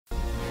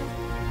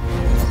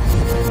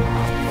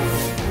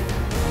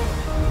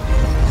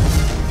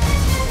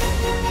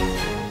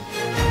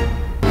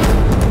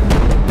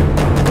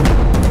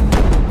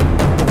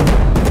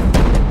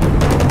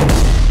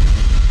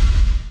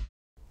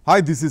Hi,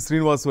 this is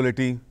Srinivas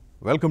Voleti.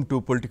 Welcome to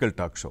Political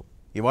Talk Show.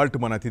 ఇవాల్టి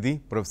మన అతిథి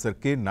professor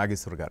K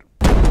Nageshwar గారు.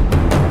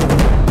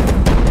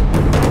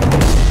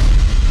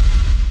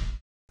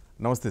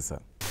 నమస్తే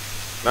సార్.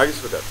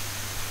 నాగేశ్వర్ గారు,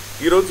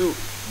 ఈరోజు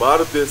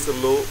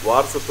భారతదేశంలో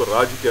వారసత్వ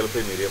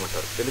రాజకీయాలపై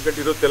మీరేమంటారు? ఎందుకంటే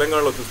ఈరోజు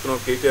తెలంగాణలో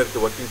చూస్తున్నాం, కేటీఆర్కి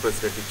వర్కింగ్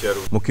ప్రెసిడెంట్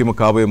ఇచ్చారు,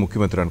 కాబోయే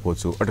ముఖ్యమంత్రి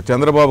అనుకోవచ్చు. అటు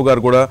చంద్రబాబు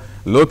గారు కూడా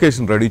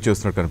లొకేషన్ రెడీ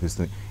చేస్తున్నట్టు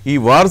కనిపిస్తుంది. ఈ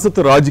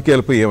వారసత్వ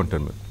రాజకీయాలపై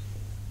ఏమంటారు మీరు?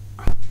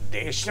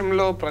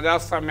 దేశంలో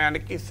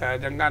ప్రజాస్వామ్యానికి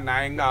సహజంగా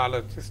న్యాయంగా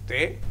ఆలోచిస్తే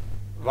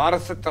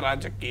వారసత్వ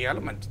రాజకీయాలు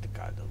మంచిది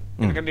కాదు.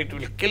 ఎందుకంటే ఇట్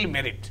విల్ కిల్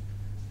మెరిట్.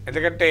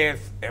 ఎందుకంటే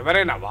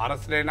ఎవరైనా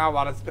వారసుడైనా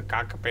వారసుడు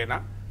కాకపోయినా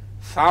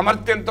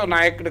సామర్థ్యంతో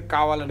నాయకుడు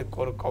కావాలని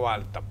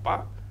కోరుకోవాలి తప్ప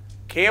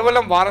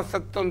కేవలం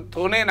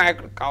వారసత్వంతోనే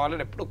నాయకుడు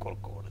కావాలని ఎప్పుడు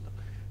కోరుకోకూడదు.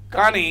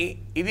 కానీ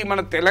ఇది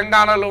మన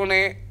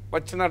తెలంగాణలోనే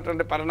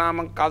వచ్చినటువంటి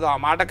పరిణామం కాదు. ఆ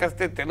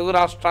మాటకొస్తే తెలుగు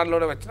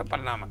రాష్ట్రాల్లోనే వచ్చిన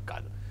పరిణామం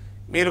కాదు.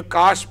 మీరు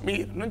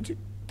కాశ్మీర్ నుంచి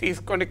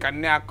తీసుకొని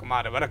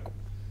కన్యాకుమారి వరకు,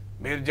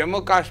 మీరు జమ్మూ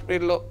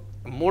కాశ్మీర్లో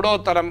మూడో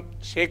తరం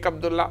షేక్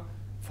అబ్దుల్లా,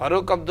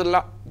 ఫరూక్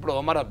అబ్దుల్లా, ఇప్పుడు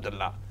ఒమర్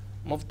అబ్దుల్లా,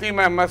 ముఫ్తీ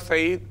మహమ్మద్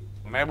సయీద్,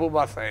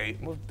 మహబూబా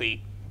సయీద్ ముఫ్తీ,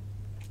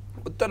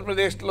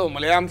 ఉత్తరప్రదేశ్లో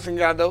ములాయం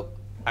సింగ్ యాదవ్,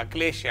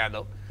 అఖిలేష్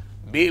యాదవ్,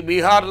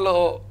 బీహార్లో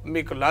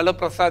మీకు లాలూ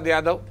ప్రసాద్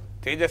యాదవ్,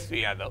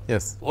 తేజస్వి యాదవ్,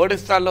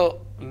 ఒడిస్సాలో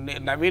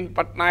నవీన్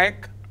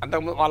పట్నాయక్,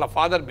 అంతకుముందు వాళ్ళ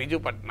ఫాదర్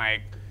బిజు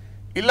పట్నాయక్.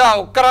 ఇలా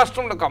ఒక్క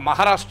రాష్ట్రంలో ఒక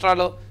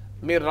మహారాష్ట్రలో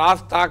మీరు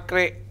రాజ్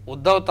ఠాక్రే,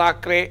 ఉద్ధవ్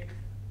ఠాక్రే,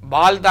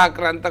 బాల్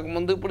ఠాక్రే,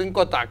 అంతకుముందు ఇప్పుడు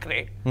ఇంకో ఠాక్రే.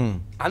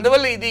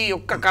 అందువల్ల ఇది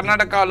ఒక్క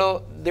కర్ణాటకలో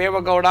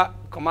దేవగౌడ,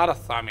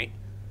 కుమారస్వామి,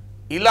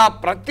 ఇలా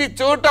ప్రతి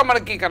చోట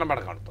మనకి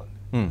కనబడగలుగుతుంది.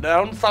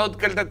 డౌన్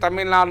సౌత్కి వెళ్తే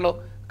తమిళనాడులో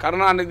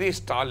కరుణానిధి,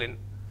 స్టాలిన్,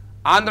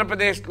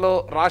 ఆంధ్రప్రదేశ్లో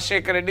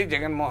రాజశేఖర రెడ్డి,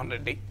 జగన్మోహన్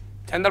రెడ్డి,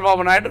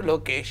 చంద్రబాబు నాయుడు,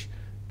 లోకేష్,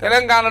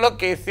 తెలంగాణలో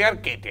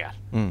కేసీఆర్, కేటీఆర్.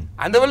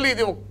 అందువల్ల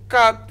ఇది ఒక్క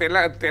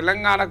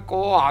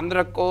తెలంగాణకో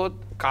ఆంధ్రకో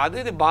కాదు,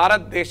 ఇది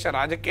భారతదేశ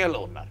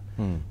రాజకీయాల్లో ఉన్నారు.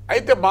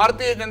 అయితే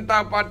భారతీయ జనతా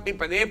పార్టీ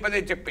పదే పదే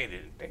చెప్పేది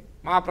ఏంటంటే,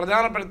 మా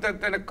ప్రధాన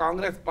ప్రత్యర్థి అయిన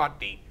కాంగ్రెస్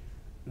పార్టీ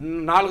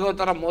నాలుగో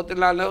తరం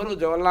మోతీలాల్ నెహ్రూ,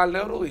 జవహర్లాల్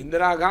నెహ్రూ,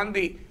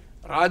 ఇందిరాగాంధీ,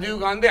 రాజీవ్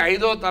గాంధీ,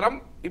 ఐదో తరం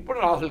ఇప్పుడు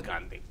రాహుల్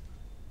గాంధీ.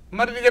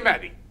 మరి నిజమే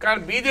అది. కానీ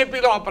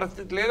బీజేపీలో ఆ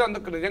పరిస్థితి లేదు.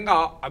 అందుకు నిజంగా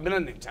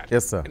అభినందించాలి.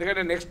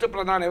 ఎందుకంటే నెక్స్ట్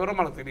ప్రధాని ఎవరో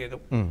మనకు తెలియదు,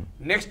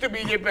 నెక్స్ట్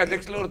బీజేపీ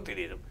అధ్యక్షులు ఎవరో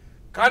తెలియదు.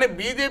 కానీ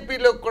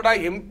బీజేపీలో కూడా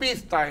ఎంపీ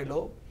స్థాయిలో,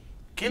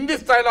 కింది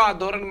స్థాయిలో ఆ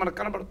ధోరణి మనకు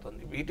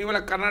కనబడుతుంది.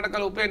 ఇటీవల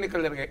కర్ణాటకలో ఉప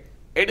ఎన్నికలు జరిగాయి.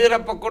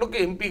 యడియూరప్ప కొడుకు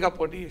ఎంపీగా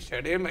పోటీ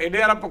చేశాడు.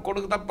 యడియూరప్ప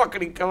కొడుకు తప్ప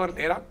అక్కడ ఇంకెవరు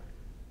లేరా?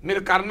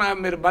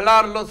 మీరు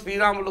బళ్ళారులో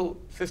శ్రీరాములు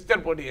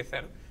సిస్టర్ పోటీ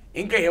చేశారు.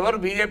 ఇంకా ఎవరు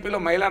బీజేపీలో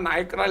మహిళా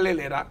నాయకురాలే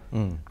లేరా?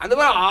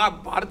 అందువల్ల ఆ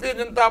భారతీయ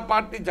జనతా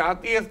పార్టీ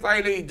జాతీయ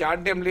స్థాయిలో ఈ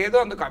జాడ్యం లేదు,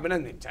 అందుకు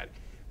అభినందించాలి.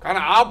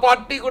 కానీ ఆ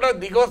పార్టీ కూడా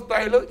దిగువ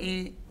స్థాయిలో ఈ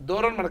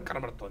ధోరణి మనకు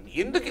కనబడుతుంది.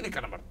 ఎందుకు ఇది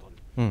కనబడుతుంది?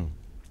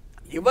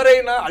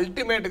 ఎవరైనా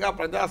అల్టిమేట్గా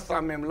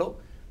ప్రజాస్వామ్యంలో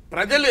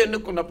ప్రజలు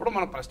ఎన్నుకున్నప్పుడు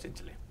మనం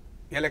ప్రశ్నించలేం.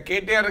 ఇలా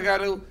కేటీఆర్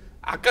గారు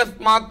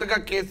అకస్మాత్తుగా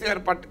కేసీఆర్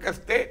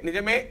పట్టుకొస్తే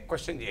నిజమే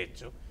క్వశ్చన్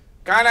చేయొచ్చు.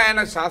 కానీ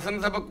ఆయన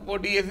శాసనసభకు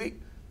పోటీ చేసి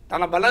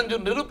తన బలం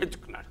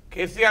నిరూపించుకున్నాడు.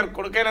 కేసీఆర్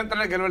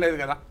కొడుకైనంతనే గెలవలేదు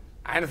కదా,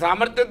 ఆయన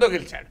సామర్థ్యంతో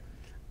గెలిచాడు.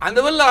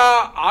 అందువల్ల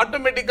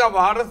ఆటోమేటిక్గా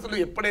వారసులు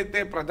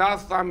ఎప్పుడైతే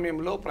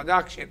ప్రజాస్వామ్యంలో,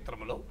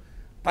 ప్రజాక్షేత్రంలో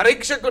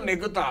పరీక్షకు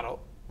నెగ్గుతారో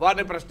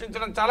వారిని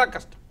ప్రశ్నించడం చాలా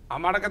కష్టం. ఆ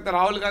మాటకైతే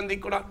రాహుల్ గాంధీ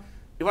కూడా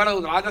ఇవాళ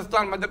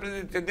రాజస్థాన్,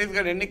 మధ్యప్రదేశ్,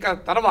 ఛత్తీస్గఢ్ ఎన్నికల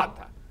తర్వాత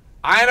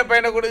ఆయన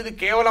పైన కూడా ఇది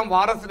కేవలం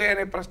వారసుడే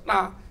అనే ప్రశ్న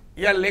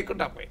ఇవాళ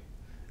లేకుండా పోయింది.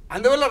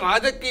 అందువల్ల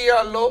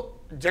రాజకీయాల్లో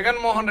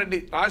జగన్మోహన్ రెడ్డి,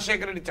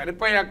 రాజశేఖర రెడ్డి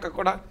చనిపోయాక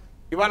కూడా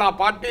ఇవాళ ఆ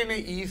పార్టీని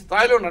ఈ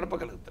స్థాయిలో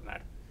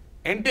నడపగలుగుతున్నాడు.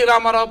 ఎన్టీ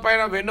రామారావు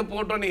పైన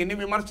వెన్నుపోటుని ఎన్ని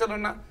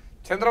విమర్శలున్నా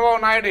చంద్రబాబు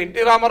నాయుడు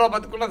ఎన్టీ రామారావు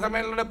బతుకున్న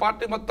సమయంలోనే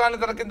పార్టీ మొత్తాన్ని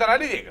తన కింద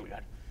రెడీ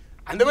చేయగలిగాడు.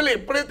 అందువల్ల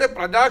ఎప్పుడైతే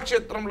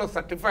ప్రజాక్షేత్రంలో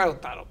సర్టిఫై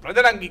అవుతారో,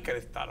 ప్రజలు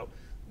అంగీకరిస్తారో,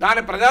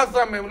 దాని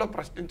ప్రజాస్వామ్యంలో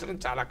ప్రశ్నించడం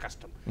చాలా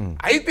కష్టం.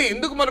 అయితే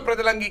ఎందుకు మన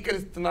ప్రజలు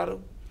అంగీకరిస్తున్నారు?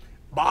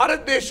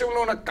 భారతదేశంలో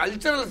ఉన్న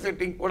కల్చరల్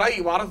సెట్టింగ్ కూడా ఈ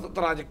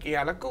వారసత్వ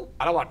రాజకీయాలకు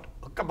అలవాటు.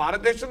 ఒక్క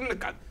భారతదేశంలోనే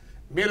కాదు,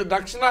 మీరు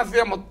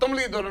దక్షిణాసియా మొత్తంలో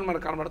ఈ ధోరణి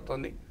మనకు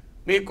కనబడుతుంది.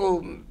 మీకు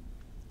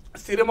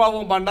సిరిమావు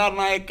బండార్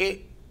నాయకే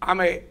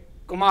ఆమె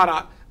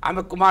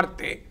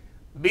కుమార్తె,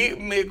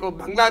 మీకు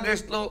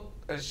బంగ్లాదేశ్లో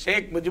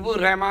షేక్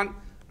ముజిబుర్ రెహమాన్,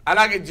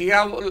 అలాగే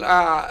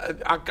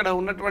అక్కడ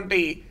ఉన్నటువంటి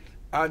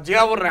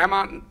జియావుర్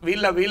రెహమాన్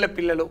వీళ్ళ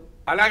పిల్లలు,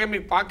 అలాగే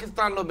మీకు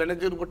పాకిస్తాన్లో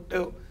బెనజీర్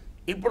భుట్టో,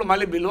 ఇప్పుడు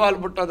మళ్ళీ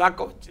బిల్వాల్ భుట్టో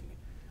దాకా వచ్చింది.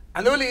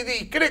 అందువల్ల ఇది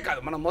ఇక్కడే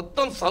కాదు, మనం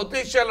మొత్తం సౌత్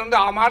ఏషియాలో ఉంది.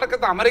 ఆ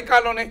మాటకైతే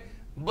అమెరికాలోనే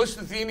బుష్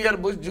సీనియర్,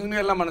 బుష్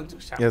జూనియర్లో మనం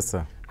చూసాం.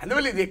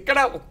 అందువల్ల ఇది ఎక్కడ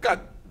ఒక్క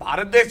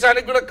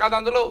భారతదేశానికి కూడా కాదు,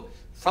 అందులో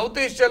సౌత్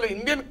ఏషియాలో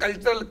ఇండియన్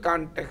కల్చరల్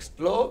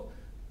కాంటెక్స్ట్లో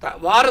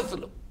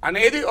వారసులు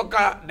అనేది ఒక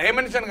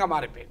డైమెన్షన్గా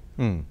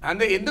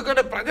మారిపోయింది.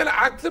 ఎందుకంటే ప్రజలు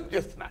యాక్సెప్ట్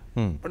చేస్తున్నారు.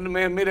 ఇప్పుడు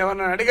మీరు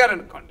ఎవరైనా అడిగారు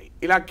అనుకోండి,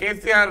 ఇలా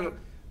కేసీఆర్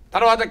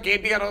తర్వాత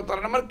కేటీఆర్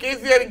అవుతారని, మరి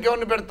కేసీఆర్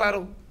ఇంకెవరిని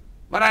పెడతారు?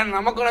 మరి ఆయన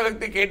నమ్మకున్న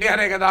వ్యక్తి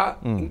కేటీఆరే కదా,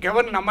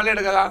 ఇంకెవరిని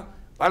నమ్మలేడు కదా,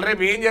 వాళ్ళు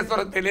రేపు ఏం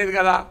చేస్తారో తెలియదు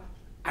కదా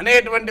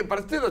అనేటువంటి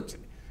పరిస్థితి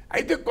వచ్చింది.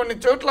 అయితే కొన్ని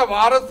చోట్ల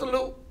వారసులు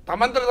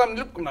తమంతట తాము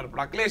నిలుపుకున్నారు.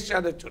 ఇప్పుడు అఖిలేష్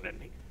యాదవ్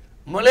చూడండి,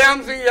 ములాయం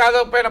సింగ్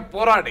యాదవ్ పైన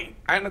పోరాడి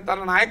ఆయన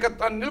తన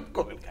నాయకత్వాన్ని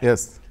నిలుపుకోగలిగారు.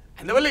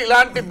 అందువల్ల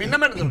ఇలాంటి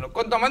భిన్నమైన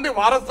కొంతమంది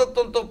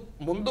వారసత్వంతో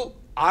ముందు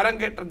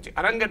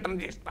అరంగేట్రం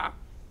చేసిన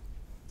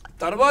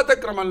తర్వాత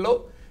క్రమంలో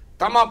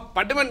తమ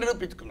పటిమని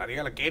నిరూపించుకున్నారు.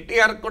 ఇలా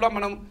కేటీఆర్ కూడా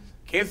మనం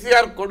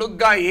కేసీఆర్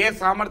కొడుగ్గా ఏ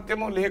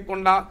సామర్థ్యము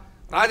లేకుండా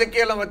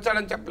రాజకీయాల్లో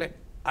వచ్చాడని చెప్పలే.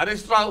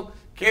 హరీష్ రావు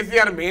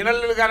కేసీఆర్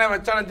మేనల్లుగానే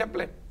వచ్చాడని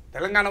చెప్పలే.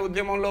 తెలంగాణ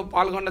ఉద్యమంలో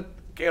పాల్గొన్న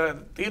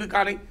తీరు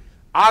కానీ,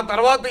 ఆ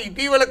తర్వాత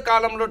ఇటీవల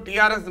కాలంలో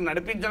టీఆర్ఎస్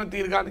నడిపించిన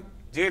తీరు కానీ,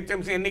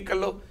 జిహెచ్ఎంసీ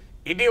ఎన్నికల్లో,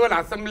 ఇటీవల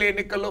అసెంబ్లీ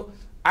ఎన్నికల్లో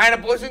ఆయన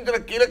పోషించిన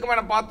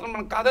కీలకమైన పాత్రను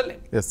మనం కాదలే.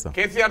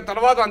 కేసీఆర్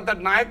తర్వాత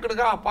అంతటి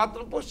నాయకుడిగా ఆ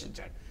పాత్రను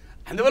పోషించాడు.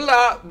 అందువల్ల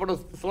ఇప్పుడు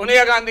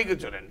సోనియా గాంధీకి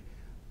చూడండి,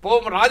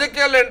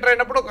 రాజకీయాల్లో ఎంటర్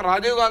అయినప్పుడు ఒక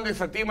రాజీవ్ గాంధీ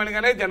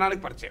సతీమణిగానే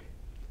జనానికి పరిచయం.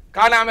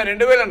 కానీ ఆమె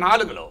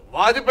 2004లో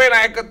వాజ్పేయి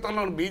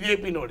నాయకత్వంలో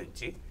బీజేపీని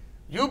ఓడించి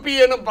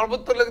యూపీఏను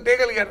ప్రభుత్వంలోకి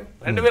తేగలిగారు.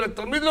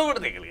 2009లో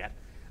కూడా తేగలిగారు.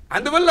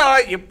 అందువల్ల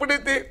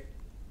ఎప్పుడైతే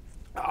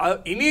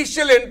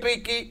ఇనీషియల్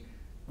ఎంట్రీకి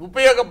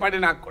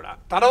ఉపయోగపడినా కూడా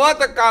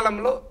తర్వాత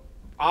కాలంలో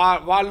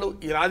వాళ్ళు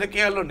ఈ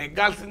రాజకీయాల్లో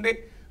నెగ్గాల్సిందే,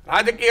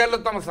 రాజకీయాల్లో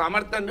తమ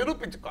సామర్థ్యాన్ని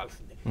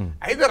నిరూపించుకోవాల్సిందే.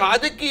 అయితే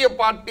రాజకీయ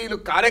పార్టీలు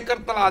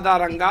కార్యకర్తల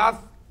ఆధారంగా,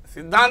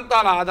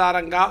 సిద్ధాంతాల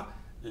ఆధారంగా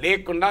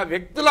లేకుండా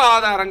వ్యక్తుల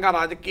ఆధారంగా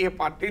రాజకీయ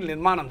పార్టీలు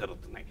నిర్మాణం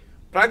జరుగుతున్నాయి.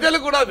 ప్రజలు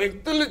కూడా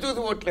వ్యక్తుల్ని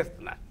చూసి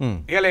ఓట్లేస్తున్నారు.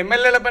 ఇవాళ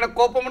ఎమ్మెల్యేల పైన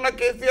కోపం ఉన్న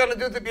కేసీఆర్ను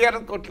చూసి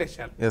టీఆర్ఎస్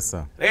ఓట్లేశారు.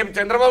 రేపు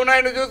చంద్రబాబు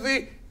నాయుడు చూసి,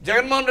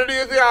 జగన్మోహన్ రెడ్డి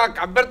చూసి ఆ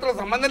అభ్యర్థుల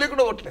సంబంధం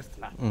లేకుండా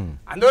ఓట్లేస్తున్నారు.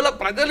 అందువల్ల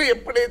ప్రజలు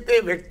ఎప్పుడైతే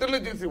వ్యక్తుల్ని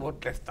చూసి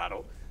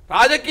ఓట్లేస్తారో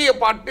రాజకీయ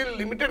పార్టీలు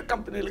లిమిటెడ్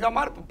కంపెనీలుగా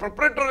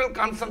ప్రొప్రైటోరియల్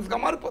కాన్సర్న్స్ గా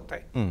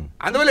మారిపోతాయి.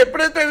 అందువల్ల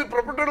ఎప్పుడైతే అవి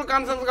ప్రొప్రైటోరియల్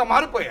కాన్సర్న్స్ గా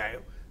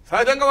మారిపోయాయో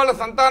సహజంగా వాళ్ళ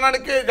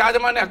సంతానానికి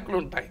యాజమాన్య హక్కులు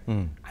ఉంటాయి.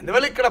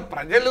 అందువల్ల ఇక్కడ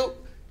ప్రజలు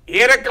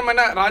ఏ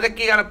రకమైన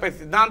రాజకీయాలపై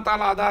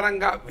సిద్ధాంతాల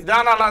ఆధారంగా,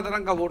 విధానాల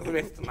ఆధారంగా ఓటు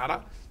వేస్తున్నారా,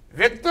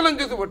 వ్యక్తులను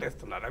చూసి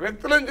ఓటేస్తున్నారా?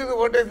 వ్యక్తులను చూసి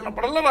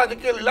ఓటేసినప్పుడల్లా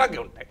రాజకీయాలు ఇలాగే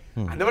ఉంటాయి.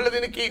 అందువల్ల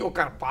దీనికి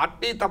ఒక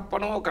పార్టీ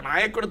తప్పనో, ఒక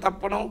నాయకుడు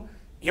తప్పనో,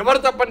 ఎవరు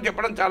తప్పని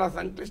చెప్పడం చాలా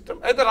సంక్లిష్టం.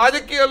 అయితే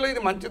రాజకీయాల్లో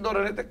ఇది మంచి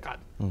ధోరణి అయితే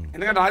కాదు.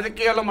 ఎందుకంటే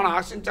రాజకీయాల్లో మనం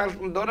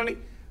ఆశించాల్సిన ధోరణి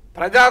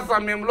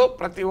ప్రజాస్వామ్యంలో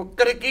ప్రతి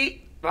ఒక్కరికి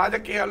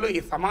రాజకీయాల్లో ఈ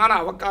సమాన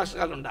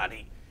అవకాశాలు ఉండాలి.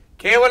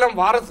 కేవలం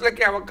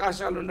వారసులకే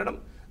అవకాశాలు ఉండడం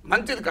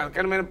మంచిది కాదు.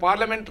 కానీ మేము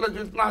పార్లమెంట్లో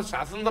చూసినా,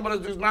 శాసనసభలో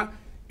చూసినా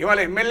ఇవాళ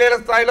ఎమ్మెల్యేల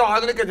స్థాయిలో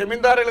ఆధునిక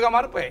జమీందారులుగా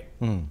మారిపోయాయి.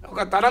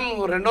 ఒక తరం,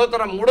 రెండో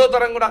తరం, మూడో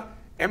తరం కూడా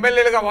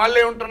ఎమ్మెల్యేలుగా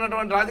వాళ్ళే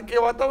ఉంటున్నటువంటి రాజకీయ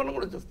వాతావరణం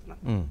కూడా చూస్తున్నాం.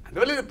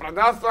 అందువల్ల ఇది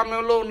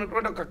ప్రజాస్వామ్యంలో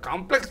ఉన్నటువంటి ఒక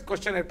కాంప్లెక్స్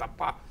క్వశ్చనే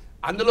తప్ప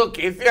అందులో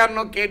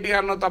కేసీఆర్నో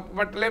కేటీఆర్నో తప్పు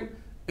పట్టలేం,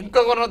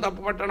 ఇంకొకరినో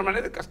తప్పు పట్టడం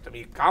అనేది కష్టం.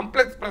 ఈ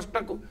కాంప్లెక్స్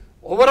ప్రశ్నకు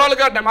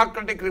ఓవరాల్గా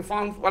డెమోక్రటిక్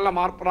రిఫార్మ్స్ వల్ల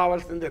మార్పు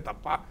రావాల్సిందే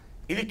తప్ప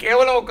ఇది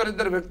కేవలం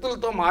ఒకరిద్దరు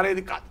వ్యక్తులతో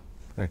మారేది కాదు.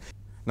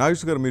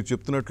 నాగేష్ గారు మీరు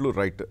చెప్తున్నట్లు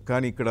రైట్,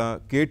 కానీ ఇక్కడ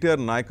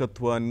కేటీఆర్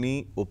నాయకత్వాన్ని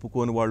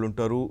ఒప్పుకోని వాళ్ళు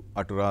ఉంటారు,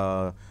 అటు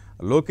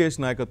లోకేష్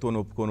నాయకత్వాన్ని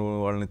ఒప్పుకోని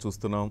వాళ్ళని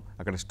చూస్తున్నాం,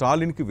 అక్కడ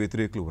స్టాలిన్కి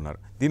వ్యతిరేకులు ఉన్నారు.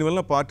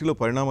 దీనివల్ల పార్టీలో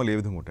పరిణామాలు ఏ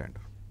విధంగా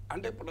ఉంటాయంటారు?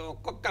 అంటే ఇప్పుడు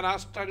ఒక్కొక్క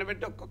రాష్ట్రాన్ని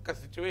బట్టి ఒక్కొక్క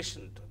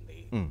సిచ్యువేషన్ ఉంటుంది.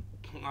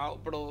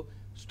 ఇప్పుడు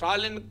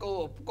స్టాలిన్కు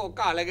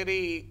ఒప్పుకోక అలగిరి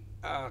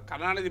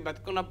కరుణానిధి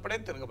బతుకున్నప్పుడే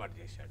తిరుగుబాటు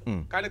చేశాడు.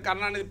 కానీ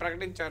కరుణానిధి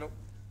ప్రకటించారు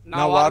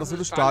నా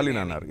వారసుడు స్టాలిన్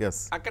అన్నారు.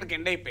 అక్కడికి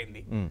ఎండ్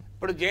అయిపోయింది.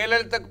 ఇప్పుడు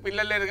జయలలితకు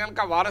పిల్లలు లేరు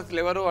కనుక వారసులు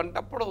ఎవరు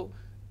అంటప్పుడు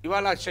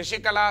ఇవాళ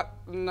శశికళ,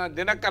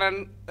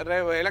 దినకరన్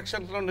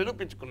ఎలక్షన్స్ లో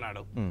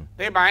నిరూపించుకున్నాడు.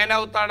 రేపు ఆయన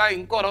అవుతాడా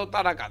ఇంకోరు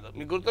అవుతాడా కాదు.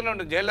 మీకు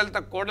గుర్తున్న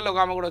జయలలిత కోడలో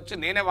ఆమె కూడా వచ్చి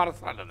నేనే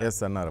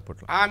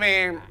వారసురాలు ఆమె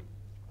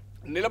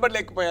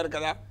నిలబడలేకపోయారు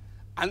కదా.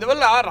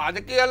 అందువల్ల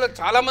రాజకీయాల్లో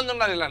చాలా మంది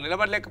ఉన్నారు ఇలా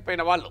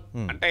నిలబడలేకపోయిన వాళ్ళు.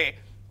 అంటే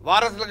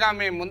వారసులుగా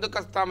మేము ముందుకు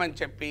వస్తామని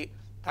చెప్పి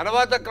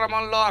తర్వాత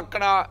క్రమంలో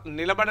అక్కడ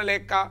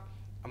నిలబడలేక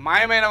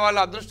మాయమైన వాళ్ళు,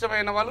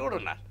 అదృష్టమైన వాళ్ళు కూడా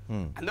ఉన్నారు.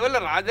 అందువల్ల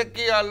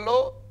రాజకీయాల్లో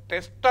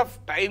టెస్ట్ ఆఫ్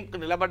టైంకు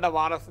నిలబడ్డ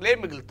వారసులే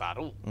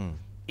మిగులుతారు.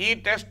 ఈ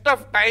టెస్ట్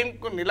ఆఫ్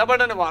టైంకు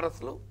నిలబడని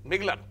వారసులు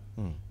మిగిలరు.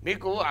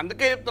 మీకు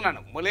అందుకే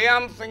చెప్తున్నాను,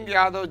 ములాయం సింగ్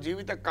యాదవ్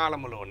జీవిత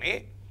కాలంలోనే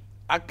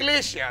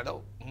అఖిలేష్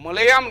యాదవ్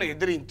ములాయంను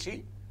ఎదిరించి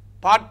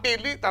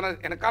పార్టీని తన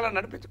వెనకాల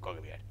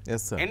నడిపించుకోగలిగాడు.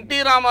 ఎన్టీ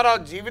రామారావు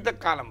జీవిత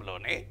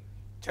కాలంలోనే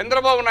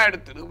చంద్రబాబు నాయుడు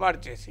తిరుగుబాటు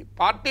చేసి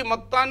పార్టీ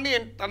మొత్తాన్ని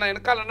తన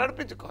వెనకాల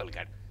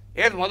నడిపించుకోగలిగాడు.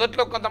 ఏది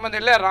మొదట్లో కొంతమంది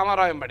వెళ్ళారు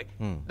రామారావు వెంబడి,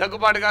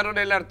 దగ్గుబాటి గారు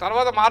వెళ్ళారు,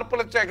 తర్వాత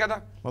మార్పులు వచ్చాయి కదా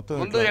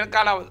ముందు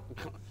వెనకాల.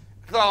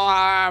 సో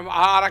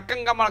ఆ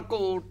రకంగా మనకు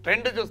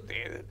ట్రెండ్ చూస్తే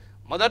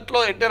మొదట్లో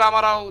ఎన్టీ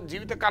రామారావు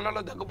జీవిత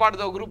కాలంలో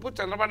దగ్గుబాటిదో గ్రూపు,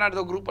 చంద్రబాబు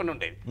నాయుడుదో గ్రూప్ అని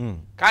ఉండేది.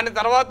 కానీ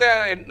తర్వాత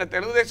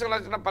తెలుగుదేశంలో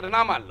వచ్చిన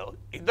పరిణామాల్లో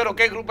ఇద్దరు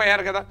ఒకే గ్రూప్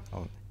అయ్యారు కదా.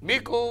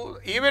 మీకు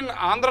ఈవెన్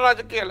ఆంధ్ర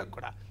రాజకీయాలకు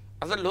కూడా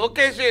అసలు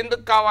లోకేష్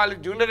ఎందుకు కావాలి,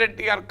 జూనియర్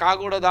ఎన్టీఆర్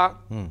కాకూడదా,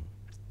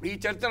 ఈ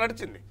చర్చ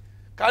నడిచింది.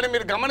 కానీ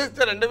మీరు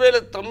గమనిస్తే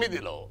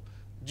 2009లో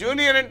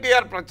జూనియర్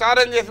ఎన్టీఆర్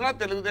ప్రచారం చేసినా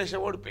తెలుగుదేశం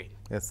ఓడిపోయింది.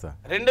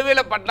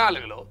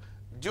 2014లో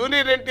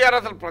జూనియర్ ఎన్టీఆర్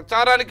అసలు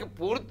ప్రచారానికి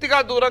పూర్తిగా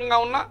దూరంగా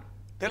ఉన్న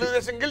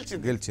తెలుగుదేశం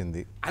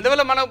గెలిచింది.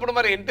 అందువల్ల మనం ఇప్పుడు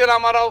మరి ఎన్టీ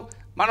రామారావు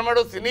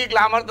మనమడు సినీ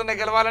గ్లామర్తోనే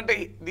గెలవాలంటే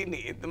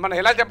దీన్ని మనం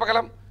ఎలా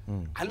చెప్పగలం?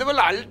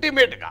 అందువల్ల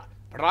అల్టిమేట్గా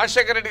ఇప్పుడు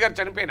రాజశేఖర రెడ్డి గారు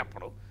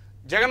చనిపోయినప్పుడు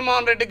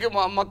జగన్మోహన్ రెడ్డికి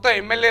మొత్తం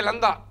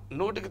ఎమ్మెల్యేలంతా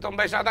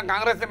 100%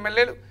 కాంగ్రెస్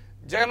ఎమ్మెల్యేలు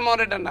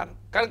జగన్మోహన్ రెడ్డి అన్నారు.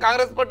 కానీ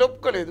కాంగ్రెస్ పార్టీ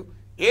ఒప్పుకోలేదు.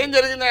 ఏం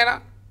జరిగింది? ఆయన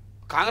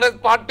కాంగ్రెస్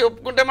పార్టీ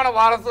ఒప్పుకుంటే మనం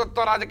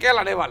వారసత్వ రాజకీయాలు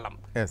అనేవాళ్ళం.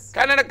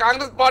 కానీ ఆయన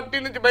కాంగ్రెస్ పార్టీ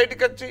నుంచి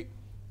బయటకు వచ్చి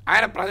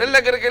ఆయన ప్రజల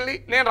దగ్గరికి వెళ్ళి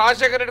నేను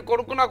రాజశేఖర రెడ్డి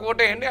కొడుకు నాకు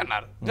ఓటేయండి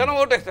అన్నారు. జనం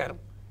ఓటేస్తారు.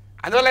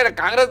 అందువల్ల ఆయన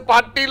కాంగ్రెస్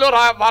పార్టీలో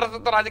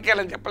వారసత్వ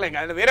రాజకీయాలని చెప్పలేం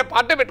కదా, వేరే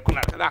పార్టీ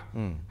పెట్టుకున్నాడు కదా,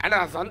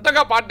 ఆయన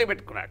సొంతగా పార్టీ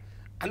పెట్టుకున్నాడు.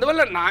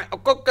 అందువల్ల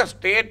ఒక్కొక్క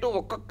స్టేటు,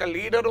 ఒక్కొక్క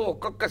లీడరు,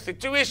 ఒక్కొక్క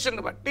సిచ్యువేషన్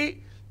బట్టి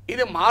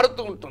ఇది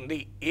మారుతూ ఉంటుంది.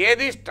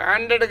 ఏది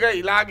స్టాండర్డ్గా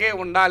ఇలాగే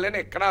ఉండాలని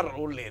ఎక్కడా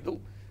రూల్ లేదు.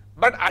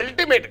 బట్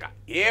అల్టిమేట్గా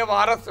ఏ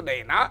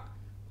వారసుడైనా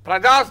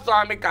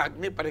ప్రజాస్వామిక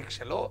అగ్ని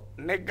పరీక్షలో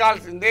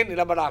నెగ్గాల్సిందే,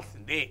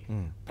 నిలబడాల్సిందే,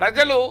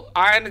 ప్రజలు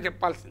ఆయన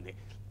చెప్పాల్సిందే.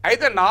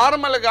 అయితే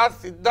నార్మల్గా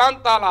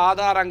సిద్ధాంతాల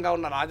ఆధారంగా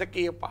ఉన్న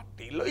రాజకీయ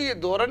పార్టీల్లో ఈ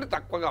ధోరణి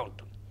తక్కువగా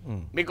ఉంటుంది.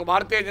 మీకు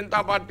భారతీయ జనతా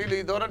పార్టీలు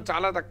ఈ ధోరణి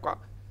చాలా తక్కువ,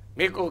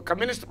 మీకు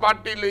కమ్యూనిస్ట్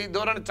పార్టీలు ఈ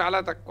ధోరణి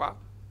చాలా తక్కువ.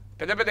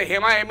 పెద్ద పెద్ద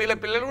హేమీల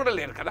పిల్లలు కూడా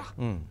లేరు కదా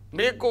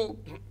మీకు.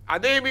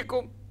 అదే మీకు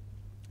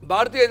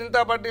భారతీయ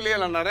జనతా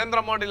పార్టీలో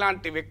నరేంద్ర మోడీ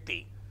లాంటి వ్యక్తి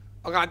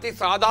ఒక అతి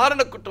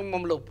సాధారణ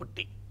కుటుంబంలో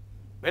పుట్టి,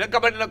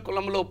 వెనుకబడిన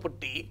కులంలో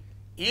పుట్టి,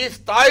 ఈ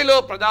స్థాయిలో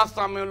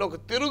ప్రజాస్వామ్యంలో ఒక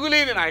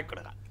తిరుగులేని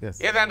నాయకుడుగా,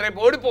 ఏదైనా రేపు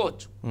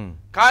ఓడిపోవచ్చు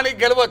కానీ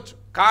గెలవచ్చు,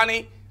 కానీ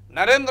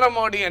నరేంద్ర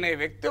మోడీ అనే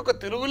వ్యక్తి ఒక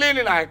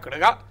తిరుగులేని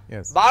నాయకుడిగా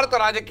భారత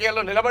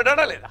రాజకీయాల్లో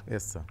నిలబడ్డా లేదా?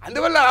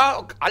 అందువల్ల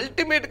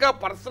అల్టిమేట్ గా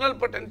పర్సనల్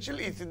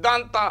పొటెన్షియల్ ఈ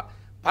సిద్ధాంత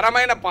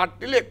పరమైన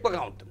పార్టీలు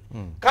ఎక్కువగా ఉంటుంది.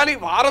 కానీ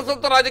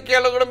వారసత్వ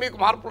రాజకీయాల్లో కూడా మీకు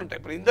మార్పులు ఉంటాయి.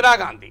 ఇప్పుడు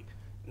ఇందిరాగాంధీ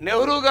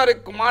నెహ్రూ గారి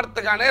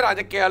కుమార్తెగానే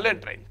రాజకీయాల్లో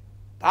ఎంటర్ అయింది.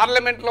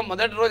 పార్లమెంట్లో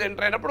మొదటి రోజు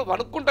ఎంటర్ అయినప్పుడు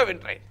వణుక్కుంటూ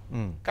ఎంటర్ అయింది.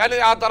 కానీ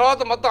ఆ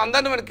తర్వాత మొత్తం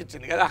అందరినీ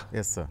వెనకిచ్చింది కదా.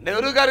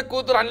 నెహ్రూ గారి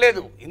కూతురు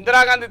అనలేదు,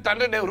 ఇందిరాగాంధీ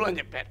తండ్రి నెహ్రూ అని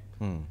చెప్పారు.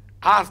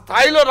 ఆ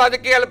స్థాయిలో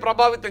రాజకీయాలు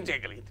ప్రభావితం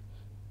చేయగలిగింది.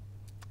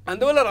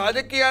 అందువల్ల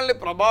రాజకీయాల్ని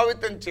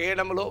ప్రభావితం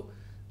చేయడంలో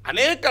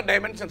అనేక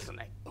డైమెన్షన్స్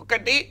ఉన్నాయి.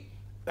 ఒకటి,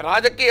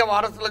 రాజకీయ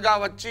వారసులుగా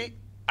వచ్చి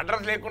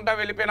అడ్రస్ లేకుండా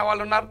వెళ్ళిపోయిన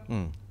వాళ్ళు ఉన్నారు,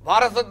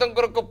 వారసత్వం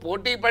కొరకు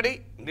పోటీ పడి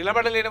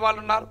నిలబడలేని వాళ్ళు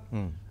ఉన్నారు,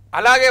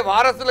 అలాగే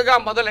వారసులుగా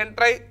మొదలు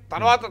ఎంటర్ అయి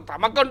తర్వాత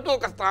తమకంటూ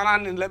ఒక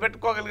స్థానాన్ని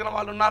నిలబెట్టుకోగలిగిన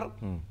వాళ్ళు ఉన్నారు,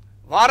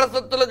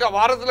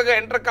 వారసులుగా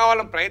ఎంటర్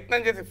కావాలని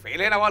ప్రయత్నం చేసి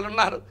ఫెయిల్ అయిన వాళ్ళు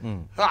ఉన్నారు.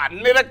 సో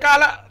అన్ని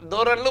రకాల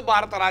ధోరణులు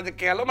భారత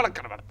రాజకీయాల్లో మనకు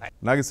కనబడతాయి.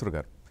 నాగేశ్వర్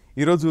గారు,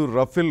 ఈరోజు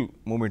రఫేల్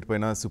మూమెంట్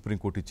పైన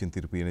సుప్రీంకోర్టు ఇచ్చిన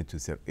తీర్పు ఏమైనా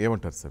చూశారు,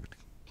 ఏమంటారు సార్?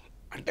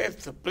 అంటే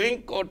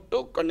సుప్రీంకోర్టు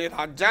కొన్ని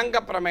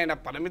రాజ్యాంగపరమైన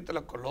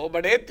పరిమితులకు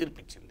లోబడే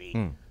తీర్పిచ్చింది.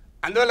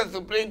 అందువల్ల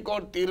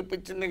సుప్రీంకోర్టు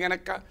తీర్పిచ్చింది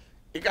కనుక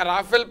ఇక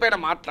రాఫెల్ పైన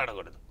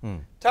మాట్లాడకూడదు.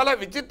 చాలా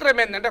విచిత్రం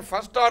ఏంటంటే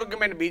ఫస్ట్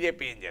ఆర్గ్యుమెంట్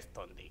బీజేపీ ఏం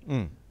చేస్తోంది,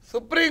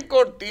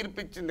 సుప్రీంకోర్టు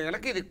తీర్పిచ్చింది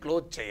కనుక ఇది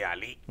క్లోజ్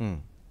చేయాలి.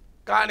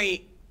 కానీ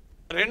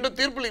రెండు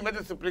తీర్పులు ఈ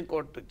మధ్య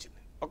సుప్రీంకోర్టు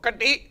ఇచ్చింది.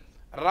 ఒకటి,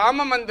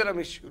 రామ మందిరం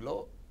ఇష్యూలో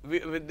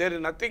దేర్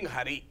ఇస్ నథింగ్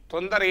హరీ,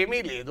 తొందర ఏమీ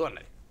లేదు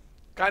అన్నది.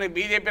 కానీ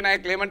బీజేపీ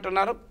నాయకులు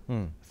ఏమంటున్నారు,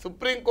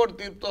 సుప్రీంకోర్టు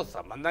తీర్పుతో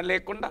సంబంధం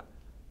లేకుండా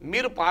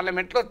మీరు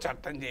పార్లమెంట్లో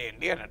చట్టం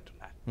చేయండి అని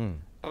అంటున్నారు.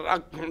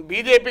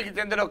 బీజేపీకి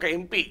చెందిన ఒక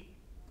ఎంపీ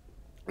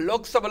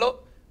లోక్సభలో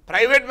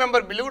ప్రైవేట్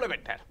మెంబర్ బిల్లు కూడా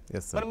పెట్టారు.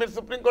 మరి మీరు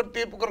సుప్రీంకోర్టు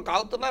తీర్పు కొరకు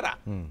ఆగుతున్నారా?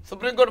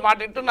 సుప్రీంకోర్టు మాట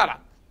వింటున్నారా?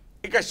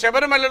 ఇక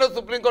శబరిమలలో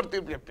సుప్రీంకోర్టు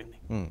తీర్పు చెప్పింది.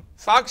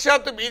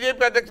 సాక్షాత్తు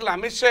బీజేపీ అధ్యక్షులు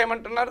అమిత్ షా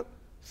ఏమంటున్నారు,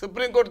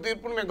 సుప్రీంకోర్టు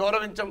తీర్పును మేము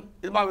గౌరవించాం,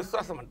 ఇది మా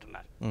విశ్వాసం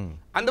అంటున్నారు.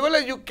 అందువల్ల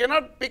you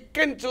cannot pick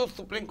and choose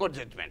supreme court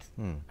judgements.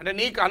 అంటే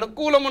నీకు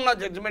అనుకూలం ఉన్న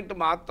జడ్జిమెంట్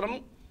మాత్రం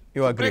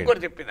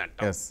సుప్రీంకోర్టు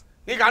చెప్పిందంట,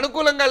 నీకు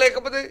అనుకూలంగా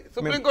లేకపోతే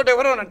సుప్రీంకోర్టు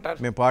ఎవరు అని అంటారు,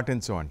 మేము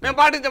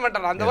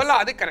పాటించమంటారు. అందువల్ల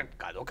అది కరెక్ట్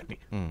కాదు. ఒకటి.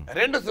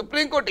 రెండు,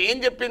 సుప్రీంకోర్టు ఏం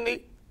చెప్పింది,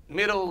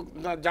 మీరు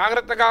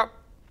జాగ్రత్తగా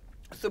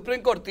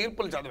సుప్రీంకోర్టు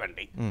తీర్పులు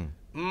చదవండి.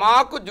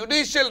 మాకు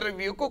జ్యుడిషియల్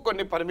రివ్యూకు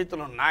కొన్ని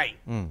పరిమితులు ఉన్నాయి.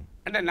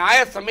 అంటే న్యాయ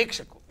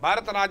సమీక్షకు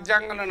భారత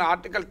రాజ్యాంగంలోని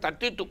ఆర్టికల్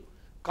 32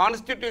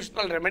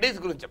 కాన్స్టిట్యూషనల్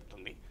రెమెడీస్ గురించి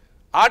చెప్తుంది.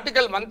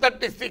 ఆర్టికల్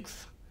 136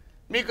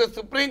 మీకు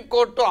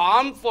సుప్రీంకోర్టు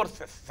ఆర్మ్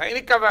ఫోర్సెస్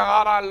సైనిక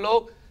వ్యవహారాల్లో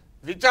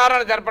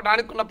విచారణ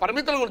జరపడానికి ఉన్న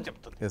పరిమితుల గురించి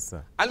చెప్తుంది.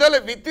 అందువల్ల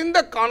విత్ ఇన్ ద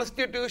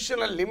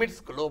కాన్స్టిట్యూషనల్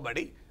లిమిట్స్కు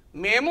లోబడి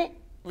మేము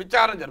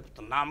విచారణ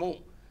జరుపుతున్నాము,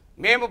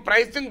 మేము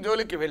ప్రైసింగ్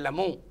జోలికి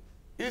వెళ్ళము.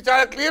 ఇది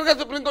చాలా క్లియర్గా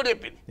సుప్రీంకోర్టు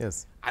చెప్పింది.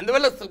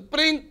 అందువల్ల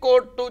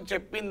సుప్రీంకోర్టు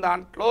చెప్పిన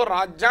దాంట్లో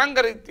రాజ్యాంగ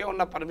రీత్యా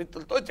ఉన్న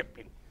పరిమితులతో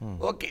చెప్పింది.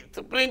 ఓకే,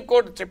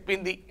 సుప్రీంకోర్టు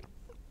చెప్పింది.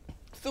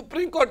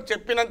 సుప్రీంకోర్టు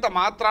చెప్పినంత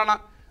మాత్రాన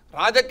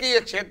రాజకీయ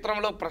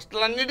క్షేత్రంలో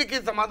ప్రశ్నలన్నిటికీ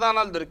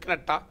సమాధానాలు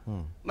దొరికినట్ట.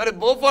 మరి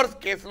బోఫోర్స్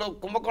కేసులో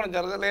కుంభకోణం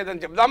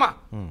జరగలేదని చెప్దామా?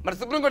 మరి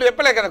సుప్రీంకోర్టు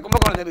చెప్పలే కదా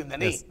కుంభకోణం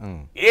జరిగిందని.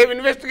 ఏ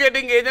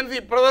ఇన్వెస్టిగేటింగ్ ఏజెన్సీ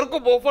ఇప్పటి వరకు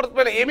బోఫోర్స్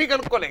పైన ఏమీ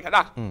కనుక్కోలే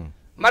కదా.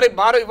 మరి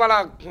ఇవాళ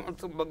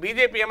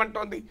బీజేపీ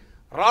ఏమంటోంది,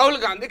 రాహుల్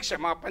గాంధీ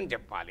క్షమాపణ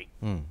చెప్పాలి,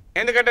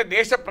 ఎందుకంటే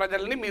దేశ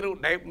ప్రజల్ని మీరు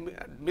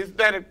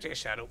మిస్డైరెక్ట్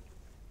చేశారు.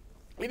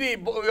 ఇది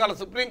ఇవాళ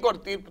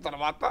సుప్రీంకోర్టు తీర్పు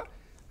తర్వాత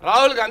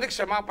రాహుల్ గాంధీ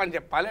క్షమాపణ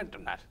చెప్పాలి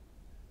అంటున్నారు.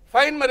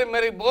 ఫైన్,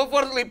 మరి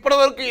బోఫోర్స్లో ఇప్పటి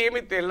వరకు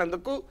ఏమీ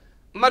తేలినందుకు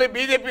మరి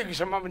బీజేపీకి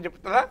క్షమాపణ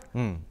చెప్తుందా?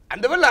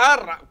 అందువల్ల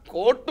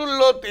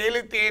కోర్టుల్లో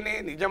తేలితేనే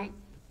నిజం,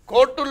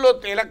 కోర్టుల్లో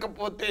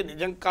తేలకపోతే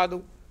నిజం కాదు.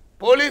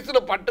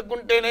 పోలీసులు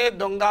పట్టుకుంటేనే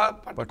దొంగ,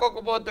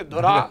 పట్టుకోకపోతే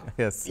దొర.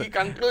 ఈ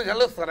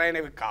కన్క్లూజన్లు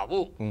సరైనవి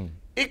కావు.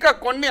 ఇక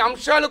కొన్ని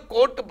అంశాలు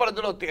కోర్టు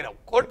పరిధిలో తేలవు.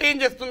 కోర్టు ఏం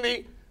చేస్తుంది,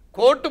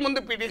 కోర్టు ముందు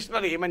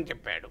పిటిషనర్ ఏమని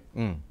చెప్పాడు,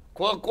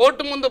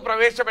 కోర్టు ముందు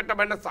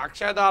ప్రవేశపెట్టబడిన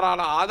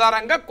సాక్ష్యాధారాల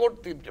ఆధారంగా కోర్టు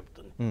తీర్పు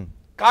చెప్తుంది.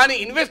 కానీ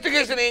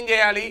ఇన్వెస్టిగేషన్ ఏం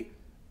చేయాలి,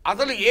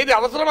 అసలు ఏది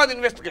అవసరం అది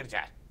ఇన్వెస్టిగేట్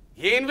చేయాలి.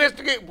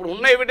 ఇప్పుడు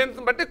ఉన్న ఎవిడెన్స్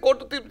బట్టి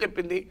కోర్టు తీర్పు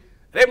చెప్పింది,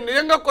 రేపు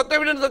నిజంగా కొత్త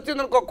ఎవిడెన్స్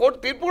వచ్చింది అనుకో కోర్టు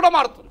తీర్పు కూడా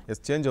మారుతుంది.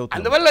 చేంజ్ అవుతుంది.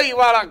 అందువల్ల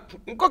ఇవాళ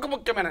ఇంకొక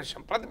ముఖ్యమైన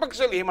విషయం,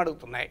 ప్రతిపక్షాలు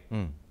ఏమడుగుతున్నాయి,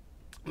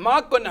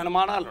 మాకు కొన్ని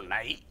అనుమానాలు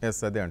ఉన్నాయి.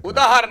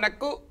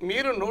 ఉదాహరణకు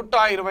మీరు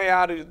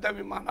 126 యుద్ధ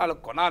విమానాలు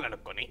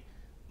కొనాలనుకుని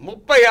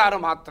 36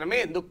 మాత్రమే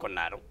ఎందుకు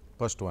కొన్నారు?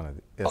 ఫస్ట్ వన్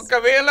అది.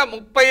 ఒకవేళ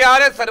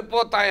 36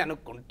 సరిపోతాయి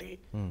అనుకుంటే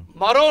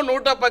మరో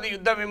 110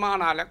 యుద్ధ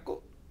విమానాలకు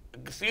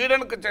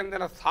స్వీడన్కు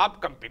చెందిన సాబ్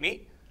కంపెనీ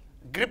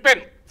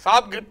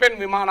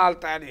గ్రిపెన్ విమానాలు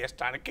తయారు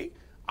చేయడానికి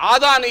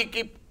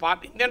ఆదానీకి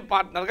ఇండియన్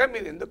పార్ట్నర్గా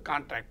మీరు ఎందుకు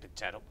కాంట్రాక్ట్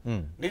ఇచ్చారు?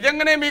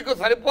 నిజంగానే మీకు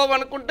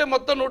సరిపోవనుకుంటే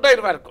మొత్తం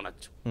 120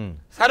 కొనొచ్చు.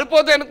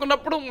 సరిపోతే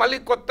అనుకున్నప్పుడు మళ్ళీ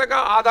కొత్తగా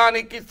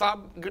ఆదానీకి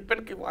సాబ్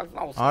గ్రిపెన్కి ఇవ్వాల్సిన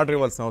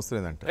అవసరం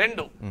ఏంటంటే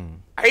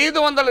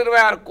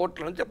 526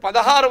 కోట్ల నుంచి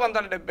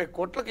 1670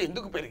 కోట్లకు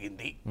ఎందుకు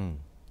పెరిగింది?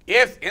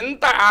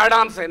 ఎంత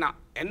యాడాన్స్ అయినా,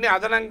 ఎన్ని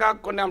అదనంగా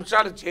కొన్ని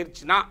అంశాలు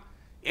చేర్చినా,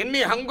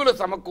 ఎన్ని హంగులు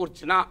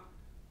సమకూర్చినా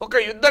ఒక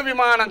యుద్ధ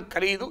విమానం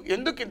ఖరీదు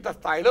ఎందుకు ఇంత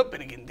స్థాయిలో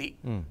పెరిగింది?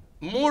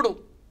 3,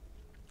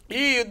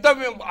 ఈ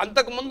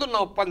అంతకుముందున్న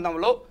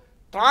ఒప్పందంలో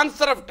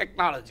ట్రాన్స్ఫర్ ఆఫ్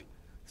టెక్నాలజీ,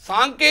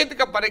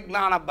 సాంకేతిక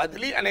పరిజ్ఞాన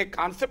బదిలీ అనే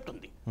కాన్సెప్ట్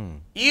ఉంది.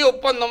 ఈ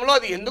ఒప్పందంలో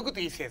అది ఎందుకు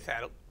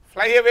తీసేశారు?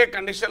 ఫ్లైఅవే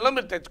కండిషన్లో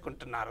మీరు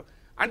తెచ్చుకుంటున్నారు.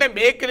 అంటే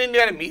మేక్ ఇన్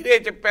ఇండియా అని మీరే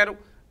చెప్పారు,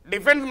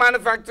 డిఫెన్స్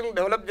మ్యానుఫ్యాక్చరింగ్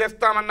డెవలప్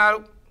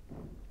చేస్తామన్నారు.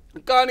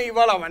 కానీ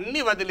ఇవాళ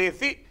అవన్నీ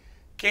వదిలేసి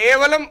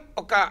కేవలం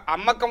ఒక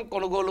అమ్మకం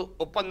కొనుగోలు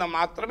ఒప్పందం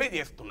మాత్రమే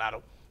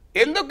చేస్తున్నారు.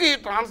 ఎందుకు ఈ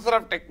ట్రాన్స్ఫర్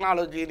ఆఫ్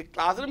టెక్నాలజీ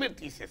క్లాసులు మీరు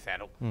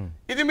తీసేశారు?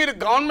 ఇది మీరు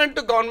గవర్నమెంట్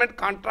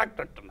కాంట్రాక్ట్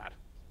అంటున్నారు.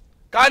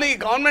 కానీ ఈ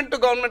గవర్నమెంట్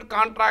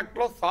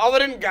కాంట్రాక్ట్లో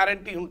సావరిన్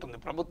గ్యారంటీ ఉంటుంది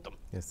ప్రభుత్వం.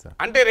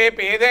 అంటే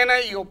రేపు ఏదైనా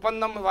ఈ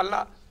ఒప్పందం వల్ల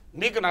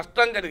మీకు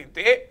నష్టం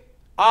జరిగితే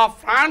ఆ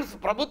ఫ్రాన్స్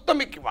ప్రభుత్వం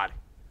మీకు ఇవ్వాలి.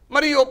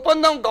 మరి ఈ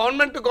ఒప్పందం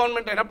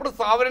గవర్నమెంట్ అయినప్పుడు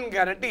సావరిన్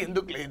గ్యారంటీ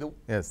ఎందుకు లేదు?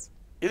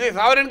 ఇది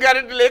సావరిన్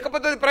గ్యారంటీ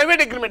లేకపోతే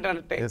ప్రైవేట్ అగ్రిమెంట్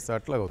అంటే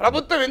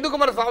ప్రభుత్వం ఎందుకు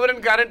మరి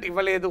సావరిన్ గ్యారంటీ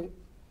ఇవ్వలేదు?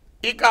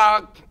 ఇక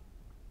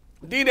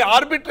దీని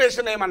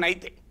ఆర్బిట్రేషన్ ఏమన్నా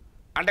అయితే,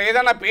 అంటే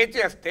ఏదైనా పే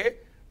చేస్తే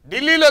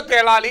ఢిల్లీలో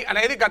తేలాలి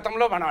అనేది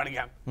గతంలో మనం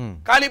అడిగాం.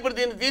 కానీ ఇప్పుడు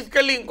దీన్ని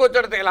తీసుకెళ్ళి ఇంకో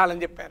చోట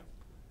తేలాలని చెప్పారు.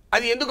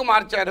 అది ఎందుకు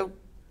మార్చారు?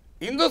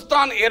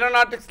 హిందుస్థాన్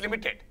ఏరోనాటిక్స్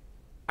లిమిటెడ్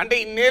అంటే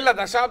ఇన్నేళ్ల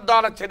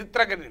దశాబ్దాల చరిత్ర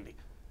కలిగింది.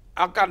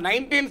 అక్కడ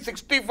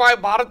 1965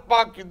 భారత్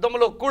పాక్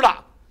యుద్ధంలో కూడా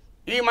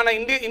ఈ మన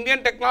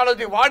ఇండియన్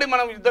టెక్నాలజీ వాడి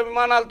మనం యుద్ధ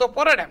విమానాలతో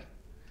పోరాడాం.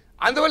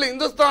 అందువల్ల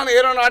హిందుస్థాన్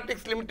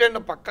ఏరోనాటిక్స్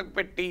లిమిటెడ్ను పక్కకు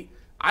పెట్టి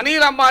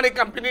అనిల్ అంబానీ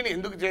కంపెనీని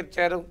ఎందుకు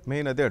చేర్చారు?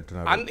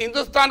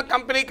 హిందుస్థాన్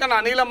కంపెనీ కన్నా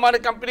అనిల్ అంబానీ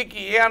కంపెనీకి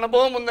ఏ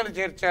అనుభవం ఉందని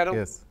చేర్చారు?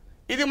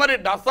 ఇది మరి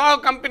డసావ్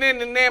కంపెనీ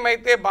నిర్ణయం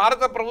అయితే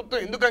భారత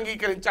ప్రభుత్వం ఎందుకు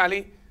అంగీకరించాలి?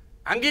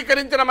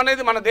 అంగీకరించడం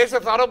అనేది మన దేశ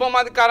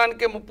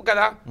సార్వభౌమాధికారానికే ముప్పు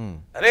కదా.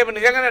 రేపు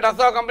నిజంగానే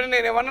డసావ్ కంపెనీ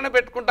నేను ఎవరన్నా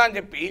పెట్టుకుంటా అని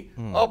చెప్పి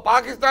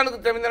పాకిస్తాన్కు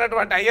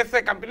చెందినటువంటి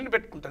ISI కంపెనీని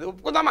పెట్టుకుంటుంది,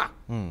 ఒప్పుకుందామా?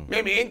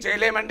 మేము ఏం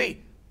చేయలేమండి,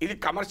 ఇది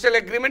కమర్షియల్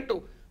అగ్రిమెంటు.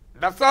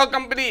 డసావ్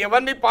కంపెనీ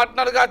ఎవరిని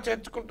పార్ట్నర్గా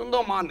చేర్చుకుంటుందో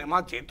మా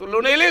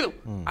చేతుల్లోనే లేదు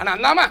అని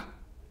అన్నామా?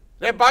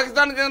 రేపు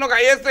పాకిస్తాన్కి చెందిన ఒక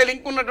ISI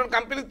లింక్ ఉన్నటువంటి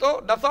కంపెనీతో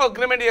డసావ్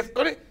అగ్రిమెంట్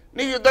చేసుకొని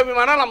నీకు యుద్ధ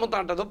విమానాలు అమ్ముతా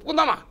ఉంటుంది,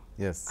 ఒప్పుకుందామా?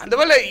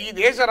 అందువల్ల ఈ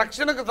దేశ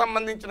రక్షణకు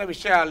సంబంధించిన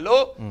విషయాల్లో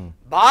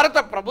భారత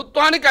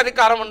ప్రభుత్వానికి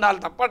అధికారం ఉండాలి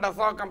తప్ప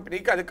డసావ్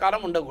కంపెనీకి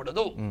అధికారం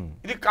ఉండకూడదు.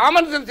 ఇది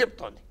కామన్ సెన్స్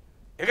చెప్తోంది.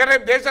 ఇక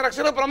రేపు దేశ